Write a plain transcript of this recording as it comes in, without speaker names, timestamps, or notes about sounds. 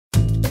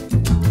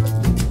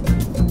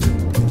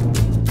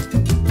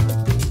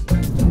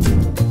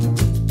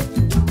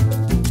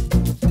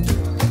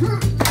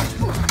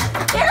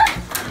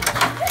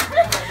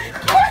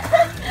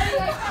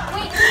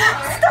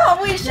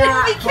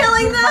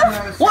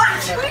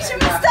We should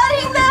be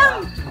studying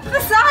them! For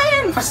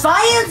science! For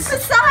science? For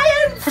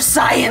science! For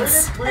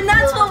science! And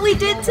that's what we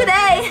did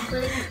today.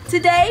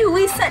 Today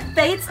we set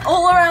baits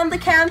all around the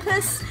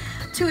campus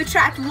to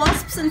attract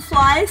wasps and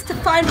flies to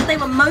find what they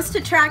were most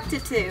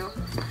attracted to.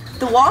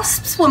 The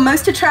wasps were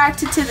most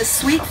attracted to the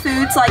sweet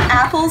foods like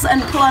apples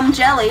and plum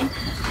jelly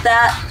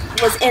that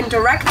was in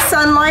direct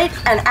sunlight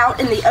and out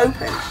in the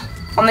open.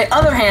 On the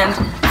other hand,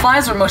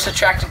 flies were most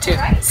attracted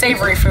to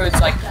savory foods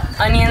like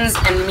onions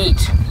and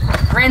meat,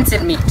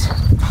 rancid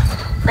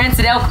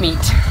elk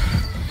meat.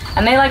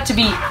 And they like to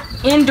be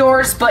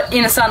indoors but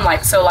in the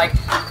sunlight, so like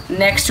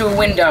next to a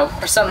window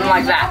or something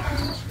like that.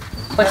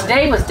 But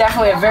today was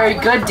definitely a very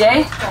good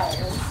day.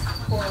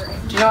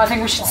 Do you know what I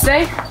think we should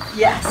say?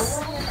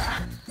 Yes.